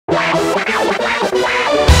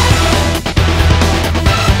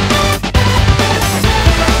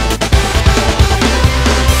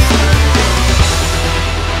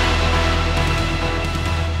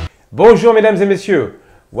Bonjour mesdames et messieurs,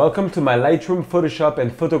 welcome to my Lightroom, Photoshop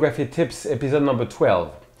and photography tips episode number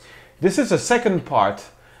 12. This is the second part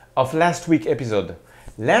of last week's episode.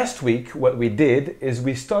 Last week what we did is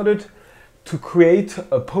we started to create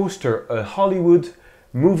a poster, a Hollywood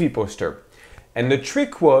movie poster. And the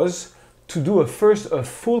trick was to do first a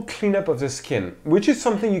full cleanup of the skin, which is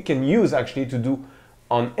something you can use actually to do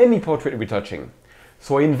on any portrait retouching.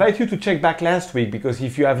 So I invite you to check back last week, because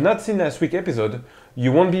if you have not seen last week's episode,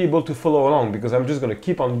 you won't be able to follow along because I'm just going to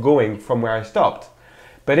keep on going from where I stopped.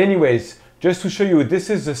 But anyways, just to show you, this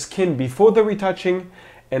is the skin before the retouching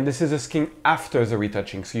and this is the skin after the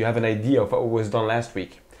retouching, so you have an idea of what was done last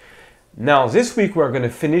week. Now this week we're going to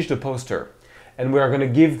finish the poster and we're going to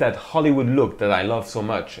give that Hollywood look that I love so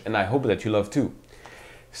much, and I hope that you love too.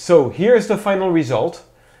 So here's the final result.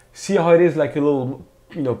 See how it is like a little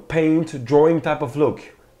paint, drawing type of look.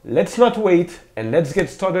 Let's not wait and let's get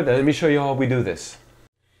started, and let me show you how we do this.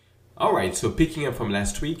 Alright, so picking up from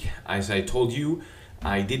last week, as I told you,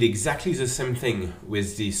 I did exactly the same thing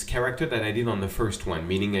with this character that I did on the first one,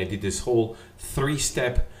 meaning I did this whole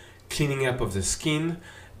 3-step cleaning up of the skin,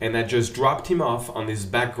 and I just dropped him off on this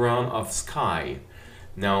background of sky.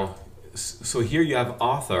 Now, so here you have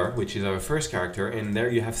Arthur, which is our first character, and there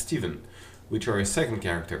you have Steven, which are a second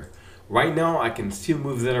character. Right now, I can still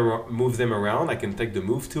move them around. I can take the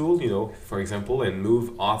move tool, for example, and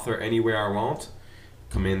move Arthur anywhere I want.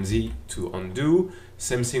 Command Z to undo.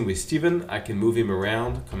 Same thing with Steven. I can move him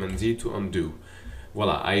around. Command Z to undo.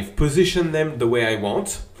 Voila, I've positioned them the way I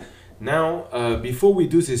want. Now, before we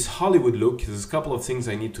do this Hollywood look, there's a couple of things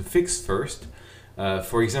I need to fix first.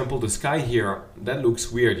 For example, the sky here, that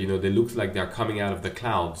looks weird. They look like they're coming out of the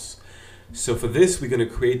clouds. So for this, we're going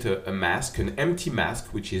to create a mask, an empty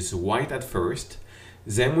mask, which is white at first.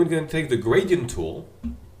 Then we're going to take the gradient tool.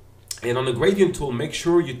 And on the gradient tool, make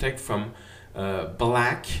sure you take from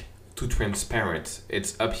black to transparent.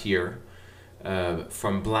 It's up here.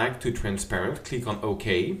 From black to transparent. Click on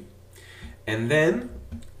OK. And then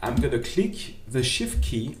I'm going to click the Shift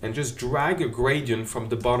key and just drag a gradient from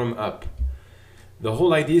the bottom up. The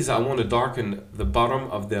whole idea is I want to darken the bottom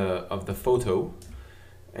of the photo,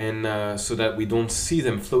 and so that we don't see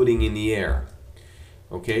them floating in the air.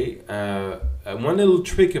 Okay, one little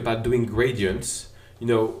trick about doing gradients,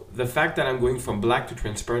 the fact that I'm going from black to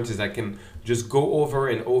transparent is I can just go over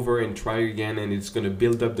and try again, and it's going to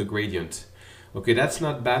build up the gradient. Okay, that's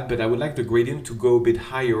not bad, but I would like the gradient to go a bit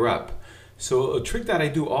higher up. So a trick that I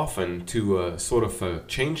do often to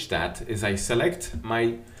change that is I select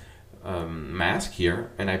my mask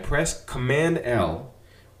here and I press Command L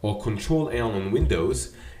or Control L on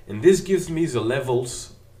Windows, and this gives me the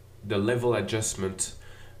level adjustment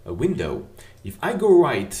window. If I go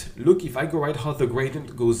right, look, if I go right, how the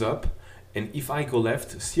gradient goes up, and if I go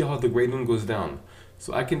left, see how the gradient goes down.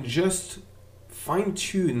 So I can just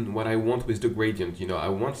fine-tune what I want with the gradient. I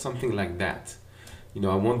want something like that.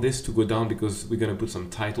 I want this to go down because we're going to put some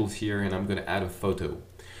titles here and I'm going to add a photo.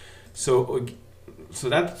 So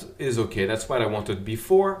that is okay. That's what I wanted.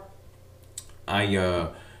 Before I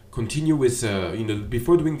continue with,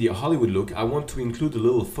 before doing the Hollywood look, I want to include a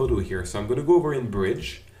little photo here. So I'm going to go over in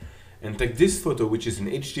Bridge and take this photo, which is an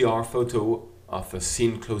HDR photo of a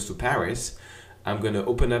scene close to Paris. I'm going to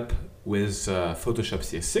open up with Photoshop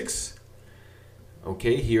CS6.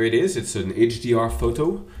 Okay, here it is. It's an HDR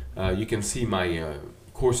photo. You can see my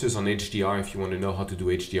courses on HDR if you want to know how to do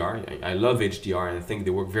HDR. I love HDR and I think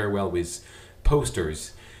they work very well with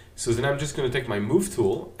posters. So then I'm just going to take my move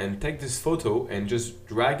tool and take this photo and just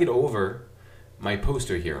drag it over my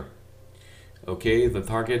poster here. Okay, the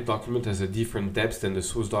target document has a different depth than the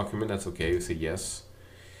source document. That's okay, you say yes.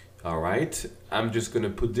 Alright, I'm just going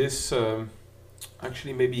to put this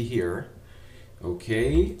actually maybe here.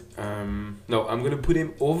 Okay, no, I'm going to put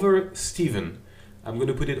him over Steven. I'm going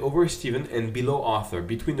to put it over Steven and below Arthur,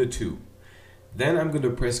 between the two. Then I'm going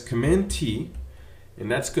to press Command T,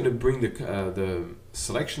 and that's going to bring the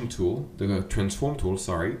selection tool, the transform tool,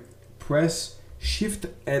 sorry. Press Shift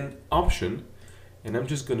and Option, and I'm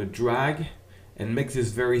just going to drag and make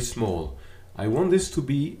this very small. I want this to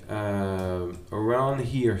be around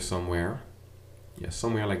here somewhere. Yeah,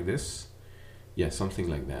 somewhere like this. Yeah, something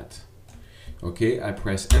like that. Okay, I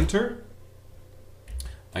press Enter.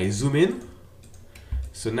 I zoom in.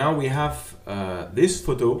 So now we have this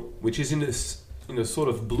photo, which is in this sort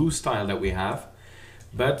of blue style that we have,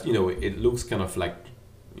 but it looks kind of like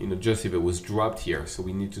just if it was dropped here. So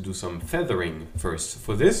we need to do some feathering first.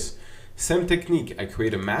 For this, same technique. I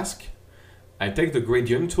create a mask. I take the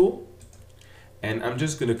gradient tool, and I'm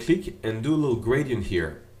just going to click and do a little gradient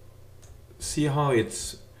here. See how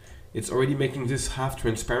it's already making this half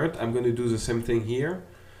transparent. I'm going to do the same thing here.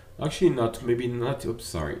 Actually not, maybe not, oops,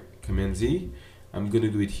 sorry, Command Z. I'm gonna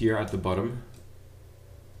do it here at the bottom.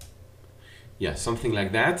 Yeah, something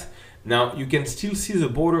like that. Now you can still see the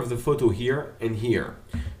border of the photo here and here.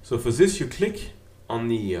 So for this, you click on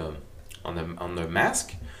the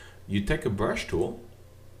mask. You take a brush tool,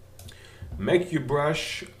 make your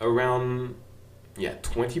brush around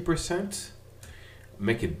 20%.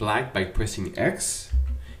 Make it black by pressing X,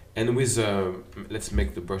 and with let's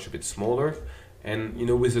make the brush a bit smaller. And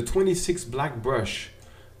with a 26 black brush,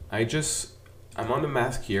 I'm on the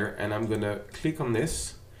mask here, and I'm gonna click on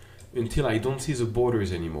this until I don't see the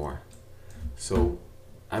borders anymore. So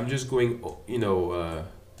I'm just going,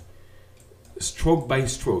 stroke by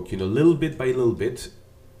stroke, little bit by little bit.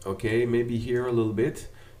 Okay, maybe here a little bit,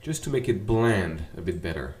 just to make it blend a bit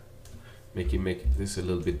better. Make this a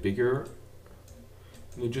little bit bigger.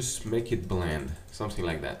 Just make it blend, something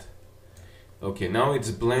like that. Okay, now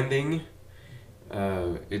it's blending.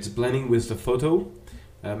 It's blending with the photo.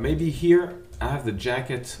 Maybe here I have the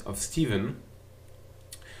jacket of Steven.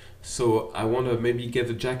 So I want to maybe get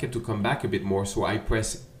the jacket to come back a bit more, so I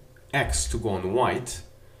press X to go on white,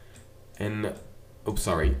 and oops,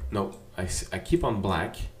 sorry, no, I keep on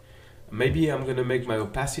black. Maybe I'm gonna make my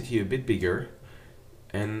opacity a bit bigger,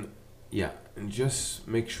 and and just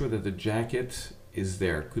make sure that the jacket is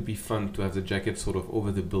there. Could be fun to have the jacket sort of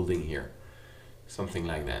over the building here, something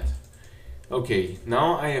like that. Okay,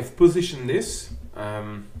 now I have positioned this.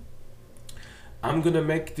 I'm gonna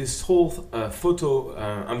make this whole photo,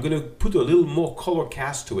 I'm gonna put a little more color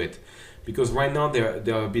cast to it, because right now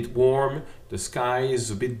they're a bit warm, the sky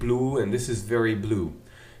is a bit blue, and this is very blue.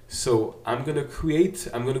 So I'm gonna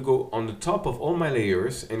go on the top of all my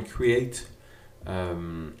layers and create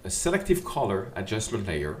a selective color adjustment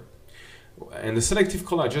layer. And the selective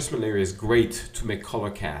color adjustment layer is great to make color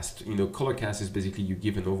cast. Color cast is basically you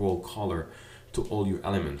give an overall color to all your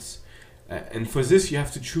elements. And for this you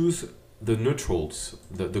have to choose the neutrals,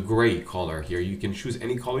 the gray color here. You can choose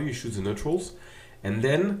any color, you choose the neutrals, and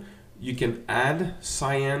then you can add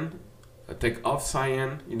cyan, take off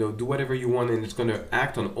cyan, do whatever you want, and it's going to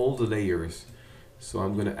act on all the layers. So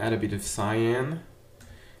I'm going to add a bit of cyan,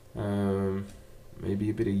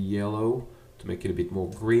 maybe a bit of yellow to make it a bit more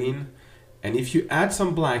green. And if you add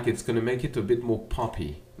some black, it's going to make it a bit more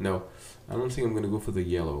poppy. No, I don't think I'm going to go for the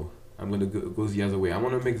yellow. I'm going to go the other way. I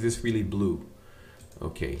want to make this really blue.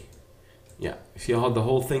 Okay. Yeah, see how the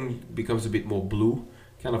whole thing becomes a bit more blue,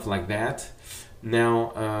 kind of like that.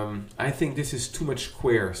 Now, I think this is too much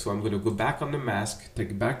square, so I'm going to go back on the mask,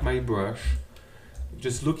 take back my brush.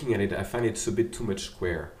 Just looking at it, I find it's a bit too much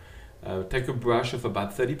square. Take a brush of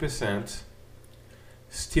about 30%,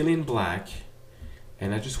 still in black,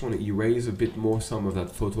 and I just want to erase a bit more some of that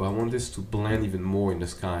photo. I want this to blend even more in the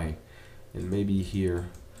sky, and maybe here,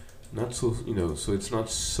 not so, so it's not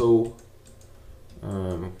so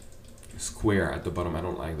square at the bottom. I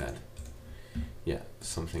don't like that. Yeah,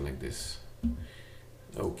 something like this.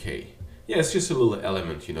 Okay. Yeah, it's just a little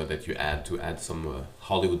element, that you add to add some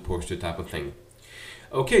Hollywood poster type of thing.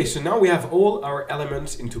 Okay, so now we have all our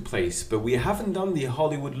elements into place, but we haven't done the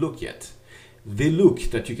Hollywood look yet. The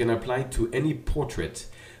look that you can apply to any portrait.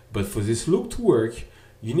 But for this look to work,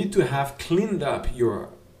 you need to have cleaned up your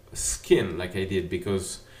skin like I did,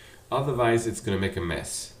 because otherwise it's going to make a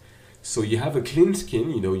mess. So you have a clean skin,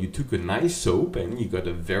 you took a nice soap and you got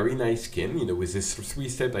a very nice skin, with this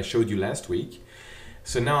 3-step I showed you last week.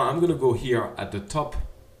 So now I'm going to go here at the top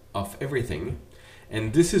of everything.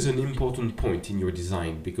 And this is an important point in your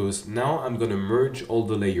design, because now I'm going to merge all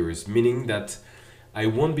the layers, meaning that I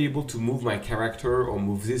won't be able to move my character or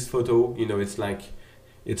move this photo. It's like,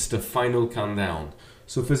 it's the final countdown.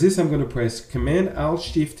 So for this, I'm going to press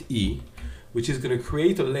Command-Alt-Shift-E, which is going to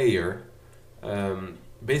create a layer,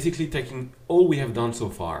 basically taking all we have done so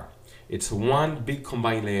far. It's one big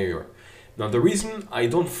combined layer. Now the reason I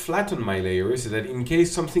don't flatten my layers is that in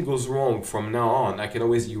case something goes wrong from now on, I can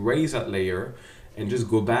always erase that layer and just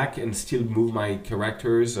go back and still move my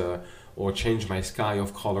characters or change my sky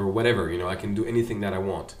of color, whatever. I can do anything that I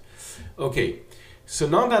want. Okay, so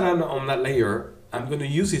now that I'm on that layer, I'm going to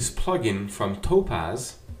use this plugin from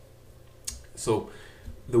Topaz. So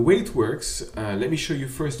the way it works, let me show you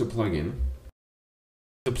first the plugin.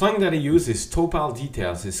 The plugin that I use is Topaz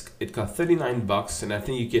Details. It costs $39, and I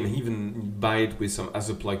think you can even buy it with some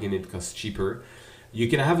other plugin. It costs cheaper. You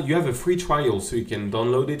have a free trial, so you can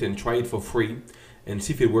download it and try it for free and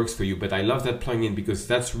see if it works for you. But I love that plugin because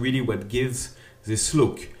that's really what gives this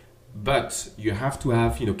look. But you have to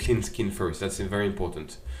have clean skin first. That's very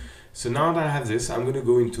important. So now that I have this, I'm going to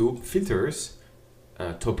go into Filters,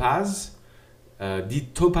 Topaz,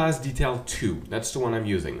 Topaz Detail 2. That's the one I'm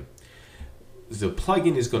using. the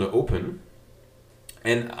plugin is going to open.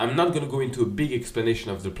 And I'm not going to go into a big explanation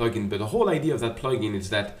of the plugin, but the whole idea of that plugin is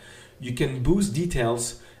that you can boost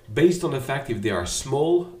details based on the fact if they are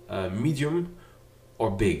small, medium, or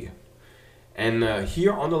big. And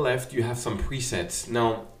here on the left, you have some presets.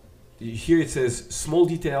 Now, here it says small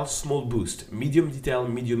detail, small boost, medium detail,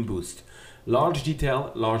 medium boost, large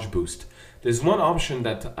detail, large boost. There's one option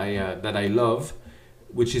that I love,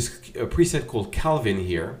 which is a preset called Calvin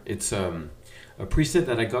here. It's a preset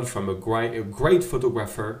that I got from a great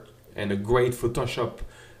photographer and a great Photoshop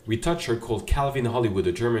retoucher called Calvin Hollywood,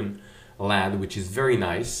 a German lad, which is very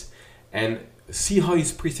nice. And see how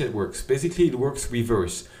his preset works. Basically, it works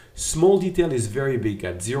reverse. Small detail is very big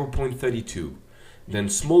at 0.32. Then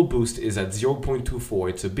small boost is at 0.24.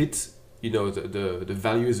 It's a bit, the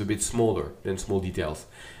value is a bit smaller than small details.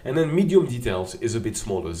 And then medium details is a bit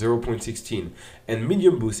smaller, 0.16. And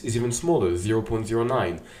medium boost is even smaller,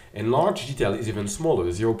 0.09. And large detail is even smaller,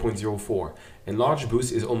 0.04. And large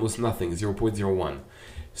boost is almost nothing, 0.01.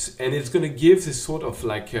 And it's going to give this sort of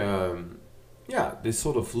like, this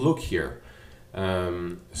sort of look here.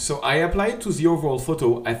 So I apply it to the overall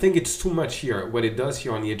photo. I think it's too much here. What it does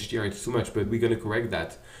here on the HDR, it's too much, but we're going to correct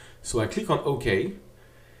that. So I click on OK.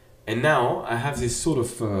 And now I have this sort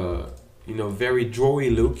of, very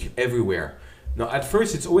drawy look everywhere. Now at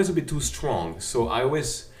first it's always a bit too strong. So I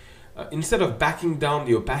always, instead of backing down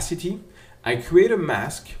the opacity, I create a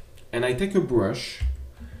mask and I take a brush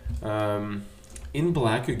in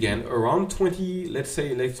black again, around 20, let's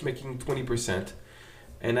making 20%.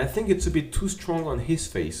 And I think it's a bit too strong on his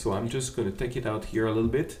face. So I'm just going to take it out here a little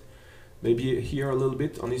bit, maybe here a little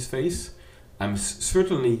bit on his face. I'm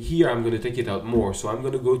certainly here, I'm going to take it out more. So I'm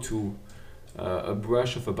going to go to a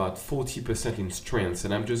brush of about 40% in strength,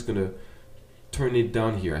 and I'm just going to turn it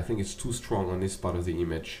down here. I think it's too strong on this part of the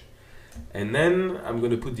image. And then I'm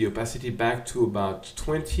going to put the opacity back to about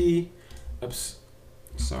 20. Oops,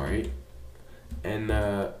 sorry. And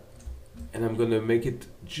I'm going to make it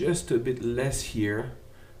just a bit less here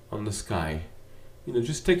on the sky.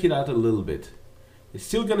 Just take it out a little bit. It's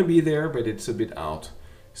still going to be there, but it's a bit out.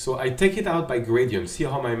 So I take it out by gradient. See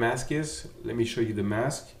how my mask is? Let me show you the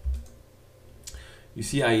mask. You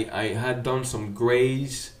see, I had done some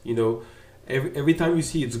grays. Every time you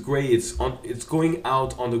see it's gray, it's going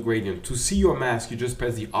out on the gradient. To see your mask, you just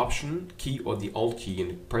press the Option key or the Alt key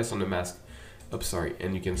and press on the mask. Oops, sorry,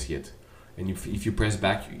 and you can see it. And if you press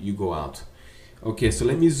back, you go out. Okay, so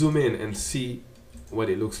let me zoom in and see what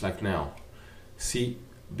it looks like now. See,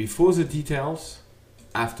 before the details,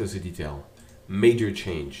 after the detail. Major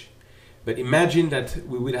change. But imagine that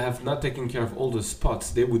we would have not taken care of all the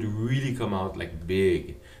spots. They would really come out like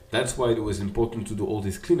big. That's why it was important to do all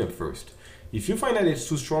this cleanup first. If you find that it's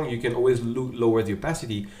too strong, you can always lower the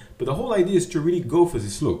opacity. But the whole idea is to really go for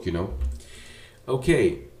this look,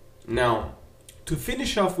 Okay, now to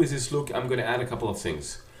finish off with this look, I'm going to add a couple of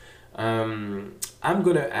things. I'm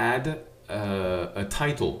going to add a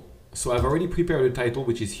title. So I've already prepared a title,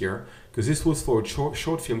 which is here, because this was for a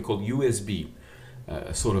short film called USB,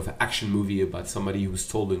 a sort of action movie about somebody who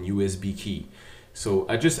stole an USB key. So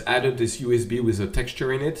I just added this USB with a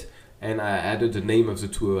texture in it, and I added the name of the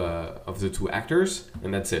two actors,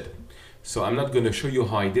 and that's it. So I'm not going to show you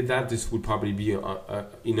how I did that. This would probably be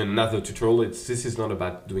in another tutorial. This is not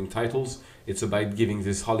about doing titles. It's about giving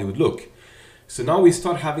this Hollywood look. So now we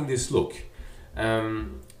start having this look.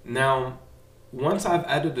 Now, once I've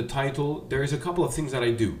added the title, there is a couple of things that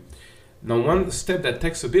I do. Now, one step that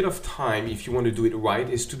takes a bit of time if you want to do it right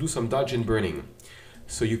is to do some dodge and burning.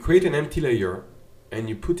 So you create an empty layer and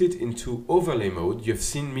you put it into overlay mode. You've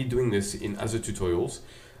seen me doing this in other tutorials.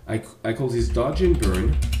 I call this dodge and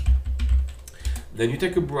burn. Then you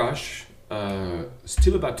take a brush,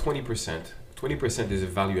 still about 20%. 20% is a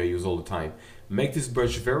value I use all the time. Make this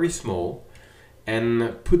brush very small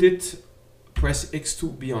and press X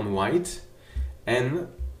to be on white, and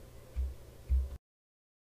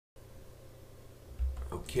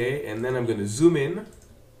okay, and then I'm going to zoom in,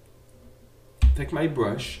 take my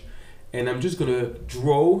brush, and I'm just going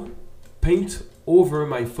to paint over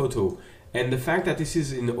my photo. And the fact that this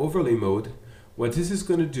is in overlay mode, what this is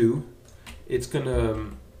going to do, it's going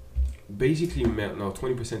to basically melt. No,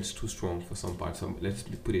 20% is too strong for some parts, so let's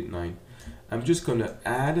put it 9. I'm just going to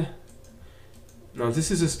add. Now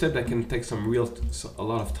this is a step that can take a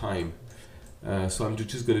lot of time, so I'm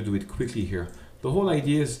just going to do it quickly here. The whole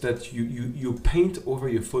idea is that you paint over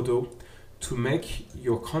your photo to make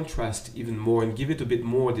your contrast even more and give it a bit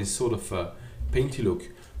more this sort of painty look.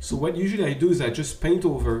 So what usually I do is I just paint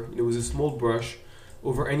over, with a small brush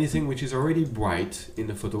over anything which is already bright in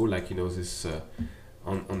the photo, like this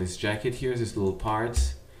on this jacket here, this little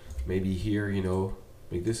part. maybe here, you know,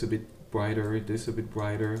 make this a bit brighter, this a bit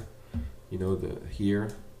brighter, you know, the here.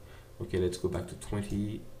 Okay, let's go back to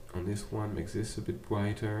 20 on this one, make this a bit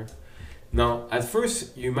brighter. Now, at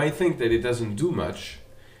first, you might think that it doesn't do much,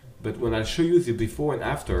 but when I show you the before and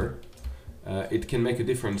after, it can make a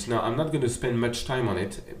difference. Now, I'm not going to spend much time on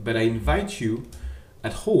it, but I invite you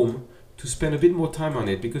at home to spend a bit more time on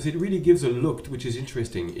it, because it really gives a look which is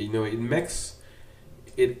interesting. You know,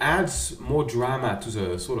 it adds more drama to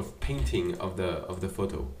the sort of painting of the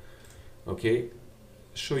photo. Okay,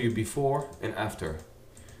 show you before and after.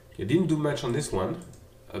 Okay, didn't do much on this one.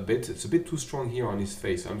 A bit, it's a bit too strong here on his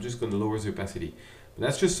face. I'm just going to lower the opacity. But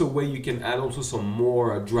that's just a way you can add also some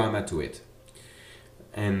more drama to it.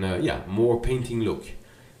 And yeah, more painting look.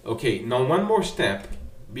 Okay, now one more step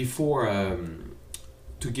before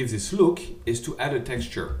to give this look is to add a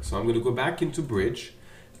texture. So I'm going to go back into Bridge,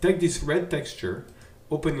 take this red texture,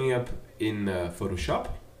 opening up in Photoshop.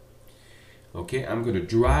 Okay, I'm going to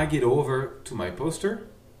drag it over to my poster.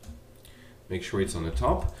 Make sure it's on the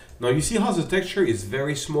top. Now you see how the texture is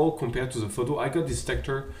very small compared to the photo. I got this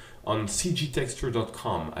texture on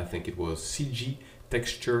cgtexture.com. I think it was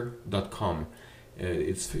cgtexture.com.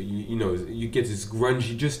 It's, you know, you get this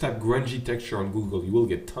grungy, just type grungy texture on Google, you will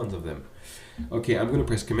get tons of them. Okay, I'm going to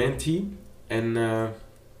press Command T and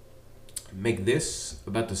make this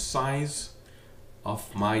about the size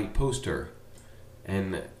of my poster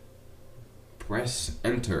and press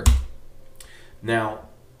Enter. Now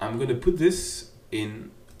I'm going to put this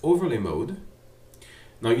in overlay mode.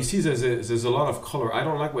 Now you see there's a lot of color. I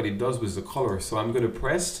don't like what it does with the color, so I'm going to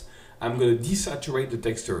desaturate the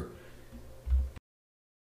texture.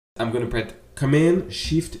 I'm going to press Command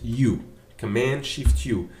Shift U. Command Shift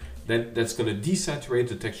U. That's going to desaturate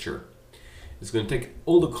the texture. It's going to take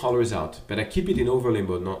all the colors out, but I keep it in overlay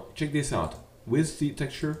mode. Now check this out. With the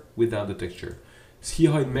texture, without the texture. See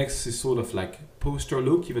how it makes this sort of like poster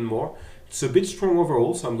look even more. It's a bit strong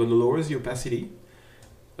overall, so I'm going to lower the opacity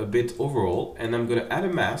a bit overall, and I'm going to add a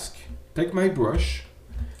mask, take my brush,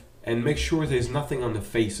 and make sure there's nothing on the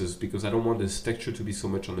faces, because I don't want this texture to be so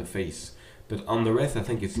much on the face. But on the rest, I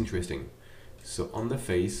think it's interesting. So on the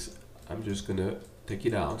face, I'm just going to take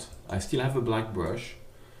it out. I still have a black brush,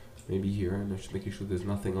 maybe here, and I'm just making sure there's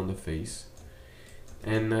nothing on the face.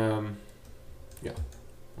 And yeah,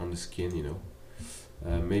 on the skin, you know.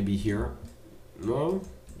 Maybe here. No,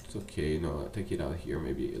 it's okay. No, I'll take it out here,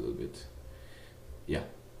 maybe a little bit. Yeah,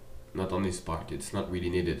 not on this part. It's not really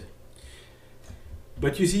needed.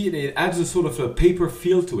 But you see, it adds a sort of a paper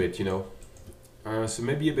feel to it, you know. So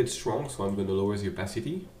maybe a bit strong, so I'm going to lower the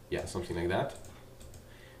opacity. Yeah, something like that.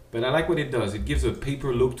 But I like what it does. It gives a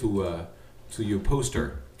paper look to your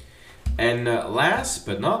poster. And last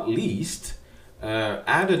but not least,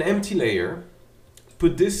 add an empty layer.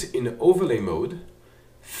 Put this in overlay mode.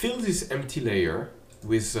 Fill this empty layer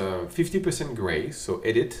with 50% gray. So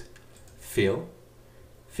edit, fill,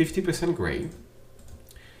 50% gray.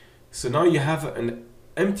 So now you have an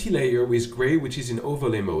empty layer with gray, which is in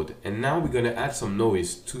overlay mode. And now we're going to add some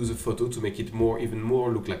noise to the photo to make it even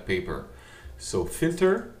more look like paper. So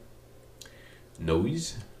filter,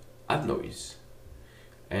 noise, add noise.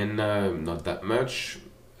 And not that much.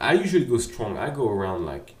 I usually go strong. I go around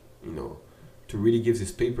like, you know, to really give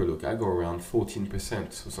this paper look, I go around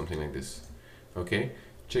 14% or something like this. Okay,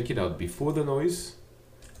 check it out. Before the noise,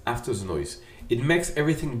 after the noise. It makes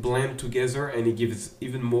everything blend together, and it gives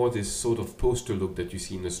even more this sort of poster look that you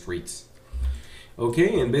see in the streets.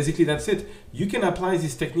 Okay, and basically that's it. You can apply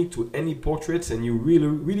this technique to any portraits, and you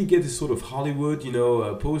really get this sort of Hollywood, you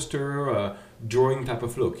know, poster, drawing type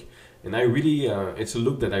of look. And I really, it's a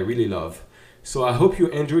look that I really love. So I hope you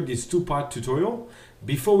enjoyed this two-part tutorial.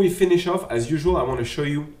 Before we finish off, as usual, I want to show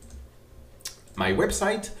you my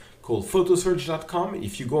website called photoserge.com.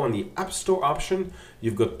 If you go on the App Store option,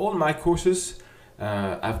 you've got all my courses.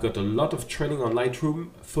 I've got a lot of training on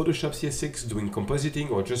Lightroom, Photoshop CS6, doing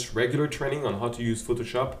compositing, or just regular training on how to use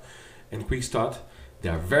Photoshop and Quick Start. They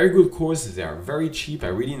are very good courses. They are very cheap. I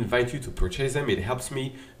really invite you to purchase them. It helps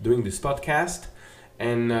me doing this podcast.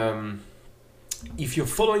 And if you're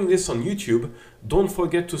following this on YouTube, don't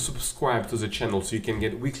forget to subscribe to the channel so you can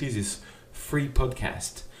get weekly this free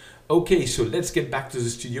podcast. Okay, so let's get back to the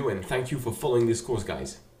studio, and thank you for following this course,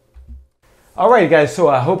 guys. Alright guys, so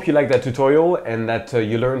I hope you liked that tutorial and that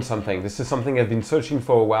you learned something. This is something I've been searching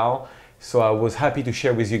for a while, so I was happy to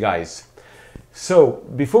share with you guys. So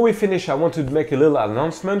before we finish, I want to make a little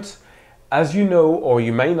announcement. As you know, or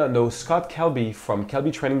you may not know, Scott Kelby from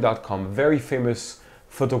kelbytraining.com, very famous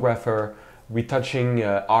photographer, retouching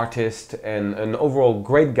artist, and an overall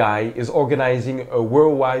great guy, is organizing a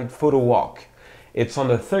worldwide photo walk. It's on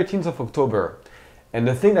the 13th of October. And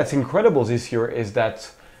the thing that's incredible this year is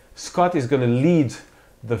that Scott is going to lead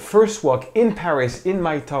the first walk in Paris, in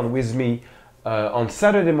my town, with me on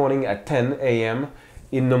Saturday morning at 10 a.m.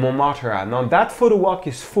 in the Montmartre. Now that photo walk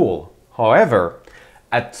is full. However,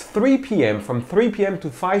 at 3 p.m., from 3 p.m. to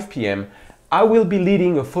 5 p.m., I will be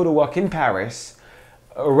leading a photo walk in Paris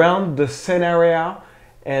around the Seine area.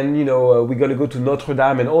 And we're going to go to Notre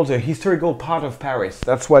Dame and all the historical part of Paris.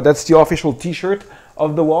 That's the official t-shirt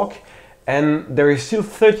of the walk. And there is still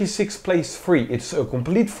 36 places free. It's a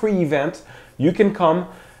complete free event. You can come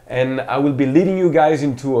and I will be leading you guys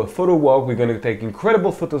into a photo walk. We're going to take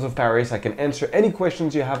incredible photos of Paris. I can answer any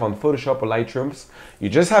questions you have on Photoshop or Lightrooms. You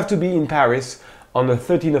just have to be in Paris on the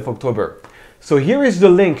 13th of October. So here is the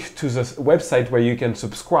link to the website where you can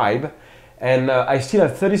subscribe. And I still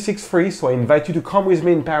have 36 free, so I invite you to come with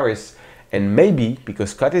me in Paris. And maybe,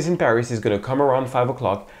 because Scott is in Paris, he's going to come around 5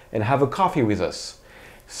 o'clock and have a coffee with us.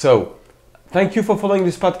 So, thank you for following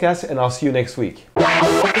this podcast, and I'll see you next week.